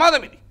రక్షణ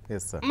ప్రమాదం ఇది.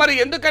 మరి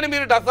ఎందుకని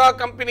మీరు డసావ్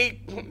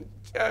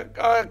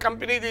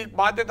కంపెనీది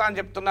బాధ్యత అని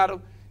చెప్తున్నారు?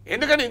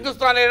 ఎందుకని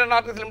హిందుస్థాన్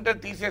ఏరోనాటిక్స్ లిమిటెడ్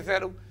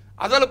తీసేశారు?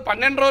 అసలు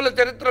 12 రోజుల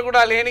చరిత్ర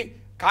కూడా లేని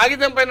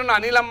కాగితం పైన ఉన్న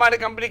అనిల్ అంబానీ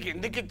కంపెనీకి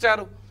ఎందుకు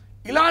ఇచ్చారు?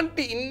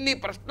 ఇలాంటి ఇన్ని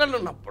ప్రశ్నలు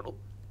ఉన్నప్పుడు,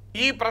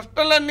 ఈ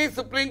ప్రశ్నలన్నీ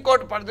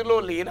సుప్రీంకోర్టు పరిధిలో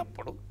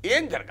లేనప్పుడు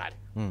ఏం జరగాలి?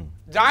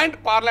 జాయింట్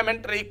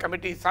పార్లమెంటరీ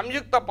కమిటీ,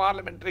 సంయుక్త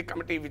పార్లమెంటరీ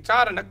కమిటీ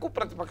విచారణకు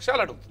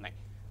ప్రతిపక్షాలు అడుగుతున్నాయి.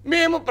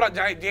 మేము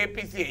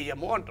జేపీసీ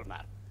వేయము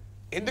అంటున్నారు.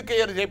 ఎందుకు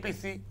వేయరు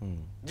జేపీసీ?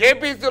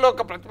 జేపీసీలో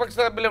ఒక ప్రతిపక్ష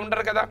సభ్యులే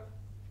ఉండరు కదా.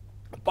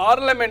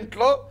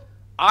 పార్లమెంట్లో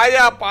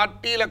ఆయా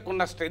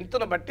పార్టీలకున్న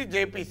స్ట్రెంగ్త్ను బట్టి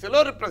జేపీసీలో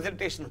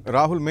రిప్రజెంటేషన్.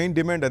 రాహుల్ మెయిన్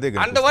డిమాండ్ అదే.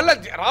 అందువల్ల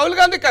Rahul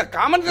Gandhi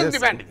common sense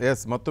demand.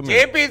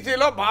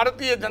 జేపీసీలో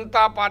Bharatiya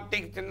Janata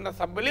పార్టీకి చెందిన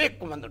సభ్యులే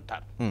ఎక్కువ మంది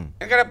ఉంటారు.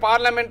 ఎందుకంటే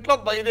పార్లమెంట్ లో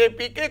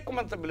బీజేపీకే ఎక్కువ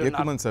మంది సభ్యులు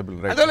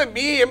ఉన్నారు. అందువల్ల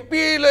మీ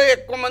ఎంపీలో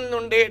ఎక్కువ మంది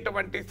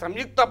ఉండేటువంటి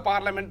సంయుక్త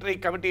పార్లమెంటరీ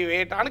కమిటీ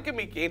వేయడానికి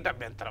మీకు ఏంటి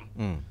అభ్యంతరం?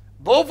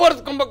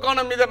 బోఫోర్స్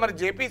కుంభకోణం మీద మరి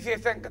జేపీసీ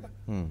వేసాం కదా,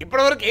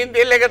 ఇప్పటి వరకు ఏం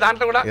తేలేక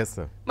దాంట్లో కూడా.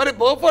 మరి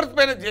బోఫోర్స్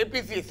పైన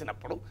జేపీసీ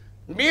వేసినప్పుడు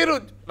మీరు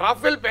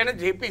రాఫెల్ పైన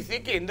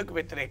జేపీసీకి ఎందుకు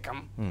వ్యతిరేకం?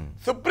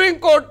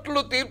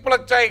 సుప్రీంకోర్టులో తీర్పులు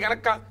వచ్చాయి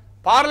కనుక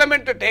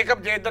పార్లమెంట్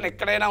టేకప్ చేయొద్దని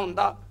ఎక్కడైనా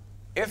ఉందా?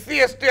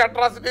 SC/ST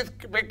అట్రాసిటీస్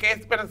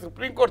కేసు పైన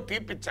సుప్రీంకోర్టు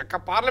తీర్పు ఇచ్చాక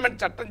పార్లమెంట్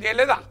చట్టం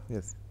చేయలేదా?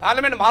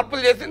 పార్లమెంట్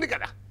మార్పులు చేసింది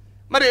కదా.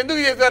 మరి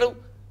ఎందుకు చేశారు?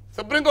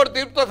 సుప్రీంకోర్టు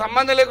తీర్పుతో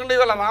సంబంధం లేకుండా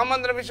ఇవాళ రామ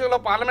మందిరం విషయంలో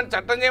పార్లమెంట్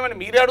చట్టం చేయమని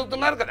మీరే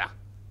అడుగుతున్నారు కదా.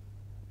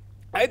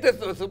 అయితే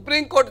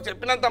సుప్రీంకోర్టు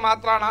చెప్పినంత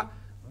మాత్రాన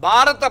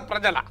భారత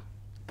ప్రజల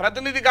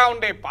ప్రతినిధిగా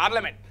ఉండే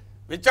పార్లమెంట్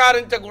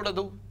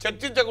విచారించకూడదు,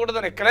 చర్చించకూడదు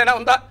అని ఎక్కడైనా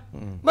ఉందా?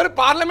 మరి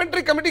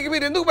పార్లమెంటరీ కమిటీకి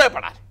మీరు ఎందుకు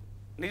భయపడాలి?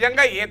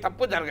 నిజంగా ఏ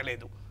తప్పు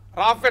జరగలేదు,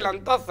 రాఫెల్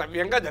అంతా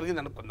సవ్యంగా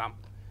జరిగింది అనుకుందాం.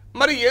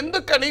 మరి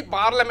ఎందుకని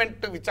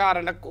పార్లమెంటు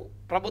విచారణకు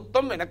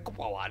ప్రభుత్వం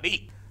వెనక్కుపోవాలి?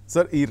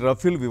 సార్, ఈ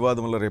రఫేల్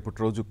వివాదం వల్ల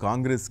రేపటి రోజు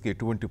కాంగ్రెస్కి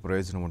ఎటువంటి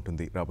ప్రయోజనం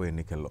ఉంటుంది రాబోయే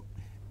ఎన్నికల్లో?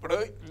 ఇప్పుడు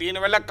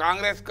దీనివల్ల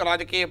కాంగ్రెస్కు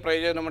రాజకీయ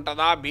ప్రయోజనం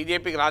ఉంటుందా,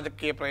 బీజేపీకి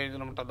రాజకీయ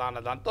ప్రయోజనం ఉంటుందా అన్న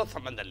దాంతో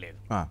సంబంధం లేదు.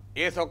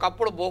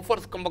 ఒకప్పుడు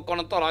బోఫోర్స్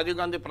కుంభకోణంతో రాజీవ్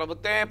గాంధీ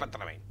ప్రభుత్వమే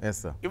పతనమైంది.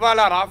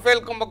 ఇవాళ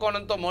రాఫేల్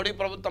కుంభకోణంతో మోడీ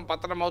ప్రభుత్వం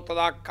పతనం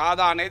అవుతుందా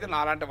కాదా అనేది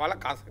నాలాంటి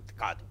వాళ్ళకి ఆసక్తి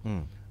కాదు.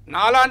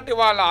 నాలాంటి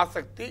వాళ్ళ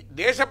ఆసక్తి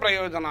దేశ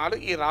ప్రయోజనాలు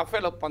ఈ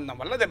రాఫేల్ ఒప్పందం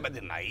వల్ల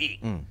దెబ్బతిన్నాయి.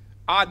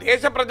 ఆ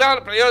దేశ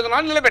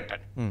ప్రయోజనాలు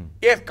నిలబెట్టండి.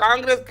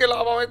 కాంగ్రెస్కి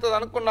లాభం అవుతుంది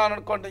అనుకున్నాను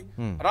అనుకోండి,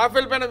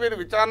 రాఫేల్ పైన మీరు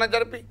విచారణ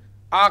జరిపి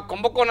ఆ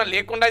కుంభకోణం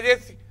లేకుండా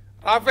చేసి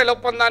రాఫేల్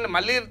ఒప్పందాన్ని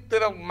మళ్ళీ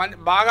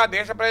బాగా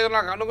దేశ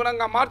ప్రయోజనాలకు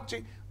అనుగుణంగా మార్చి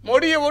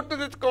మోడీ ఓట్లు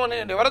తెచ్చుకోమని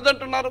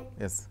ఎవరదంటున్నారు?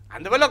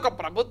 అందువల్ల ఒక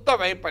ప్రభుత్వ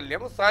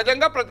వైఫల్యం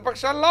సహజంగా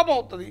ప్రతిపక్షాల లాభం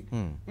అవుతుంది.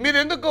 మీరు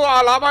ఎందుకు ఆ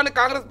లాభాన్ని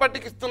కాంగ్రెస్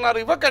పార్టీకి ఇస్తున్నారు?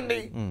 ఇవ్వకండి,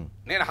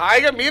 నేను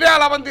హాయిగా మీరే ఆ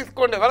లాభం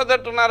తీసుకోండి,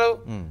 ఎవరదంటున్నారు?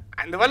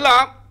 అందువల్ల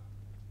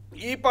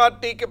ఈ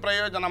పార్టీకి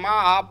ప్రయోజనమా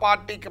ఆ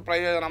పార్టీకి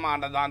ప్రయోజనమా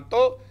అన్న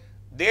దాంతో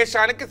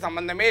దేశానికి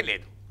సంబంధమే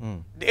లేదు.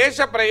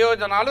 దేశ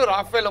ప్రయోజనాలు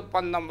రాఫేల్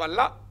ఒప్పందం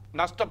వల్ల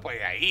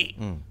నష్టపోయాయి.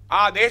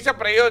 ఆ దేశ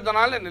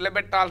ప్రయోజనాలను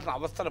నిలబెట్టాల్సిన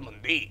అవసరం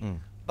ఉంది.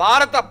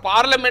 భారత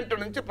పార్లమెంటు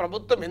నుంచి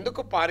ప్రభుత్వం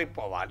ఎందుకు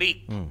పారిపోవాలి?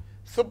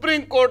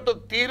 సుప్రీంకోర్టు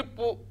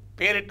తీర్పు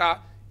పేరిట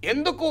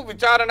ఎందుకు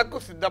విచారణకు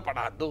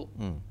సిద్ధపడద్దు?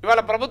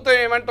 ఇవాళ ప్రభుత్వం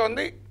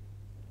ఏమంటోంది,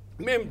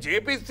 మేము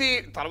జేపీసీ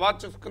తర్వాత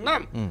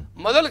చూసుకుందాం,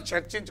 మొదలు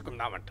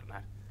చర్చించుకుందాం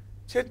అంటున్నారు.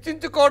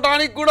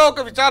 చర్చించుకోవడానికి కూడా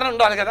ఒక విచారణ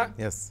ఉండాలి కదా.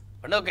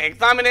 అంటే ఒక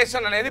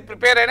ఎగ్జామినేషన్ అనేది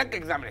ప్రిపేర్ అయినాక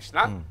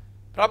ఎగ్జామినేషనా?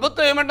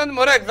 ప్రభుత్వం ఏమంటుంది,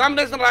 మరో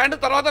ఎగ్జామినేషన్ రాయండి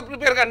తర్వాత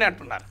ప్రిపేర్ కానీ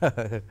అంటున్నారు.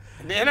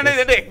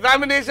 నేననేది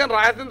ఎగ్జామినేషన్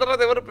రాసిన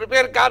తర్వాత ఎవరు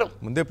ప్రిపేర్ కారు,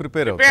 ముందే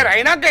ప్రిపేర్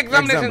అయినాక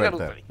ఎగ్జామినేషన్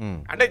జరుగుతుంది.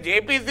 అంటే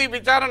జేపీసీ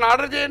విచారణ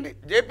ఆర్డర్ చేయండి,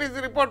 జేపీసీ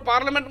రిపోర్ట్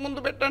పార్లమెంట్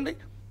ముందు పెట్టండి,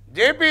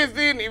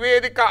 జేపీసీ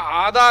నివేదిక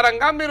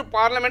ఆధారంగా మీరు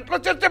పార్లమెంట్లో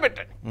చర్చ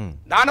పెట్టండి.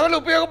 దానివల్ల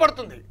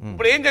ఉపయోగపడుతుంది.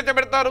 ఇప్పుడు ఏం చర్చ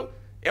పెడతారు?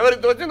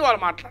 ఎవరికి తోచింది వాళ్ళు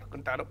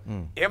మాట్లాడుకుంటారు.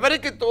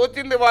 ఎవరికి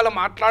తోచింది వాళ్ళు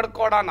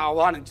మాట్లాడుకోవడాన్ని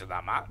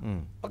ఆహ్వానించుదామా?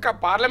 ఒక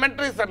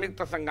పార్లమెంటరీ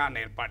సంయుక్త సంఘాన్ని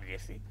ఏర్పాటు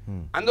చేసి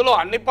అందులో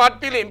అన్ని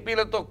పార్టీల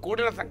ఎంపీలతో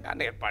కూడిన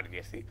సంఘాన్ని ఏర్పాటు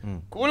చేసి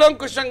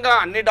కూలంకుషంగా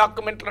అన్ని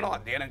డాక్యుమెంట్లను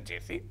అధ్యయనం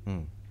చేసి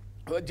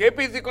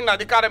జేపీసీకి ఉన్న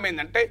అధికారం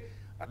ఏంటంటే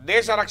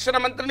దేశ రక్షణ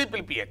మంత్రిని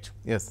పిలిపించచ్చు,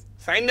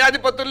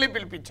 సైన్యాధిపతుల్ని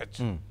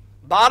పిలిపించచ్చు,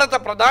 భారత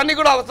ప్రధాని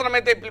కూడా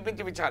అవసరమైతే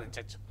పిలిపించి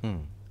విచారించవచ్చు.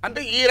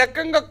 అంటే ఈ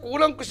రకంగా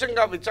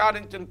కూలంకుషంగా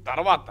విచారించిన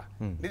తర్వాత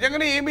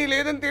నిజంగానే ఏమీ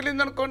లేదని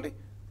తేలింది అనుకోండి,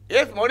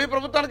 మోడీ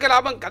ప్రభుత్వానికి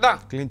లాభం కదా.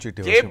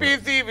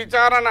 జేపీసీ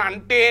విచారణ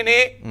అంటేనే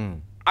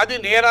అది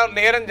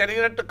నేరం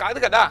జరిగినట్టు కాదు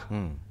కదా.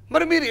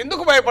 మరి మీరు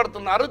ఎందుకు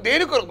భయపడుతున్నారు?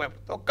 దేని కొరకు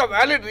భయపడుతున్నారు? ఒక్క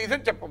వ్యాలిడ్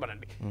రీజన్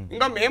చెప్పమనండి.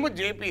 ఇంకా మేము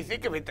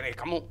జేపీసీకి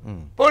వ్యతిరేకము.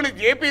 పోనీ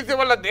జేపీసీ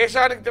వల్ల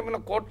దేశానికి చెందిన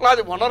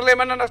కోట్లాది వనరులు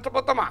ఏమైనా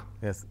నష్టపోతామా?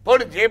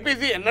 పోనీ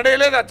జేపీసీ ఎన్నడే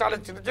లేదా, చాలా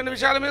చిన్న చిన్న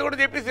విషయాల మీద కూడా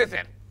జేపీసీ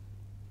వేశారు,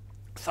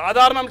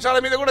 సాధారణ అంశాల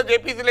మీద కూడా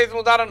జేపీసీ లేసిన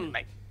ఉదాహరణలు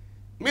ఉన్నాయి.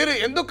 మీరు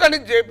ఎందుకని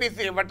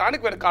జేపీసీ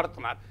ఇవ్వటానికి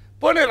వెనకాడుతున్నారు?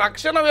 పోనీ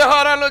రక్షణ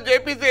వ్యవహారాల్లో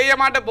జేపీసీ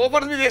వేయమంటే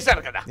బోఫర్స్ మీద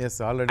చేశారు కదా,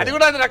 అది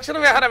కూడా అది రక్షణ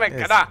వ్యవహారమే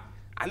కదా.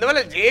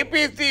 అందువల్ల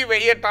జేపీసీ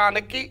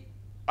వేయటానికి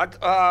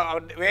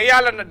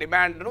వేయాలన్న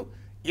డిమాండ్ను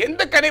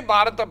ఎందుకని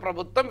భారత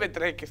ప్రభుత్వం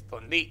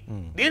వ్యతిరేకిస్తుంది?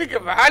 దీనికి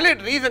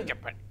వ్యాలిడ్ రీజన్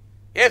చెప్పండి.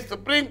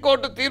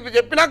 సుప్రీంకోర్టు తీర్పు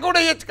చెప్పినా కూడా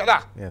వేయచ్చు కదా.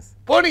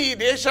 పోనీ ఈ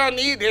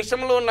దేశాన్ని, ఈ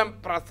దేశంలో ఉన్న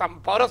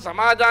పౌర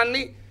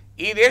సమాజాన్ని,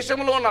 ఈ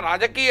దేశంలో ఉన్న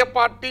రాజకీయ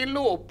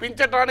పార్టీలను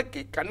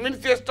ఒప్పించడానికి,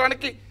 కన్విన్స్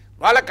చేయడానికి,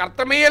 వాళ్ళకి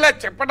అర్థమయ్యేలా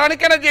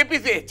చెప్పడానికైనా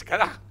జేపీసీ వేయచ్చు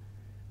కదా.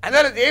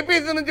 అందువల్ల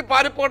జేపీసీ నుంచి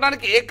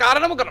పారిపోవడానికి ఏ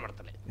కారణము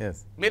కనబడతలేదు.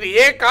 మీరు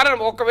ఏ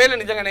కారణం, ఒకవేళ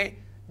నిజంగానే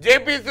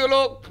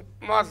జేపీసీలో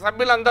మా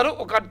సభ్యులందరూ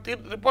ఒక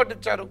రిపోర్ట్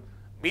ఇచ్చారు,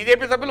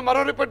 బీజేపీ సభ్యులు మరో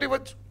రిపోర్ట్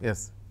ఇవ్వచ్చు.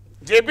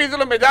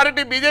 జేపీసీలో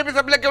మెజారిటీ బీజేపీ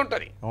సభ్యులకే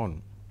ఉంటుంది.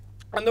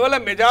 అందువల్ల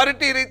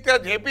మెజారిటీ రీత్యా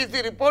జేపీసీ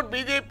రిపోర్ట్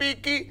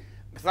బీజేపీకి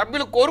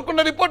సభ్యులు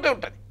కోరుకున్న రిపోర్టే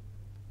ఉంటుంది.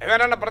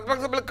 ఎవరైనా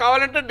ప్రతిపక్ష సభ్యులు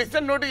కావాలంటే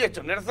డిసెంట్ నోటీస్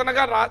ఇవ్వచ్చు,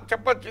 నిరసనగా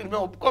చెప్పచ్చు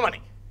మేము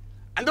ఒప్పుకోమని.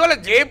 అందువల్ల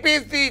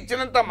జేపీసీ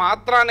ఇచ్చినంత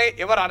మాత్రానే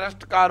ఎవరు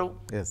అరెస్ట్ కారు,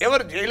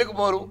 ఎవరు జైలుకు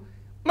పోరు.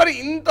 మరి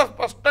ఇంత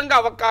స్పష్టంగా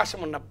అవకాశం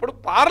ఉన్నప్పుడు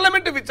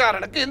పార్లమెంటు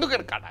విచారణకు ఎందుకు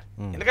వెనకాడాలి?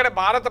 ఎందుకంటే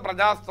భారత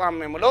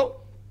ప్రజాస్వామ్యంలో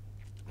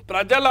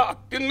ప్రజల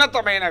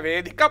అత్యున్నతమైన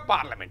వేదిక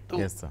పార్లమెంటు.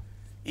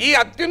 ఈ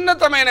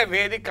అత్యున్నతమైన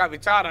వేదిక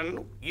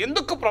విచారణను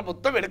ఎందుకు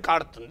ప్రభుత్వం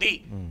వెనుకాడుతుంది?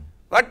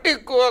 వట్టి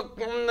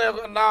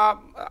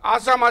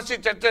ఆషామాషి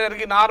చర్చ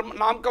జరిగి,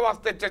 నామక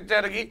వాస్తే చర్చ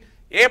జరిగి,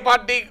 ఏ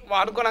పార్టీ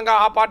అనుగుణంగా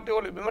ఆ పార్టీ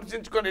వాళ్ళు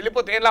విమర్శించుకొని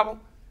వెళ్ళిపోతే ఏం లాభం?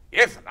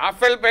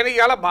 రాఫేల్ పైన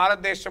ఇవాళ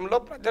భారతదేశంలో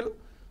ప్రజలు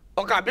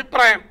ఒక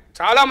అభిప్రాయం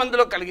చాలా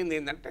మందిలో కలిగింది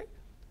ఏంటంటే,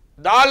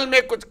 దాల్ మే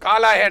కుచ్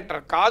కాలా హై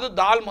అంటారు. కాదు,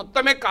 దాల్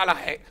మొత్తమే కాలా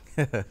హై,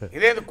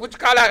 ఇదేంటి కుచ్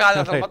కాలా కాదు,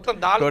 అసలు మొత్తం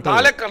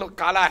దాలే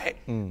కాలా హై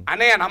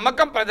అనే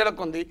నమ్మకం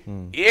ప్రజలకు ఉంది.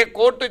 ఏ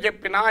కోర్టు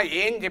చెప్పినా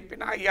ఏం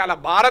చెప్పినా ఇవాళ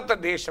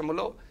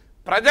భారతదేశంలో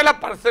ప్రజల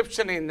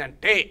పర్సెప్షన్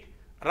ఏంటంటే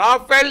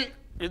రాఫేల్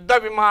యుద్ధ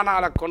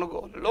విమానాల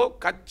కొనుగోలులో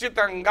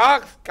ఖచ్చితంగా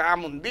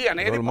స్కామ్ ఉంది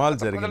అనేది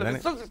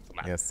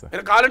విశ్వసిస్తున్నారు.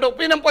 మీరు కావాలంటే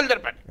ఒపీనియన్ పోల్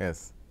జరపండి,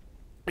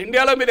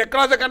 ఇండియాలో మీరు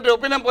across the country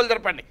opinion poll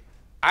జరపండి.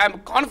 I'm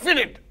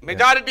confident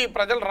majority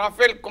ప్రజలు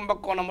రాఫేల్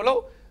కుంభకోణం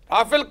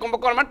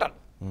అంటారు.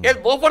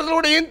 బోఫర్స్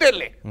కూడా ఏం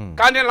తెలియలే,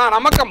 కానీ నా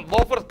నమ్మకం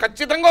బోఫర్స్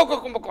ఖచ్చితంగా ఒక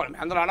కుంభకోణం,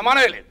 అందులో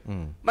అనుమానమే లేదు.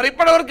 మరి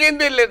ఇప్పటివరకు ఏం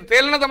తెలియలేదు,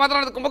 తేలినంత మాత్రం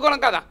అది కుంభకోణం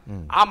కదా.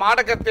 ఆ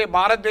మాటకైతే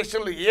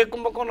భారతదేశంలో ఏ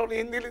కుంభకోణంలో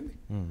ఏం తేలింది?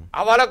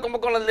 అవాళ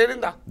కుంభకోణం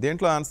తేలిందా?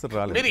 దేంట్లో ఆన్సర్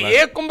రాలేదు. మీరు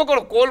ఏ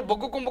కుంభకోణం, కోల్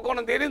బొగ్గు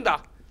కుంభకోణం తేలిందా?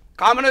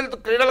 కామన్వెల్త్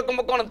క్రీడల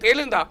కుంభకోణం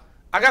తేలిందా?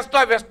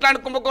 అగస్టా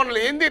వెస్ట్లాండ్ కుంభకోణంలో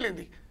ఏం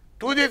తేలింది?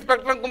 2G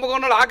స్పెక్ట్రమ్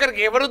కుంభకోణంలో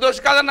ఆఖరికి ఎవరు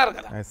దోషి కాదన్నారు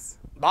కదా.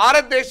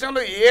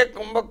 భారతదేశంలో ఏ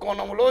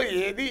కుంభకోణంలో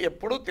ఏది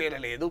ఎప్పుడూ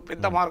తేలలేదు,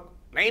 పెద్ద మార్కు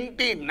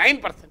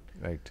 99%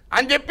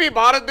 అని చెప్పి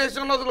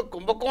భారతదేశంలో అసలు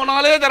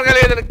కుంభకోణాలే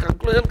జరగలేదని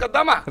కంక్లూజన్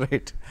కద్దామా?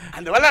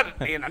 అందువల్ల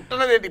నేను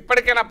అంటున్నది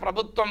ఇప్పటికైనా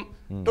ప్రభుత్వం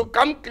టు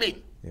కమ్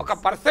క్లీన్, ఒక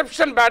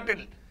పర్సెప్షన్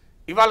బ్యాటిల్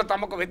ఇవాళ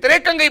తమకు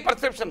వ్యతిరేకంగా ఈ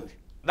పర్సెప్షన్ ఉంది,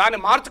 దాన్ని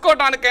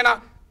మార్చుకోవడానికైనా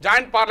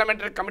జాయింట్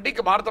పార్లమెంటరీ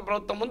కమిటీకి భారత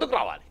ప్రభుత్వం ముందుకు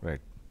రావాలి.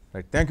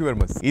 Thank you very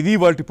much. ఇది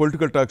వాటి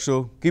political talk show.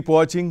 Keep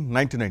watching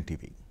 99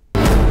 TV.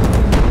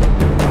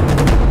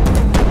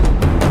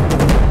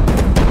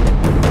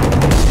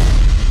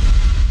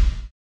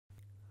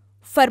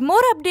 For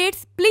more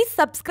updates, please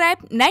subscribe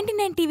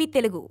 99 TV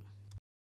Telugu.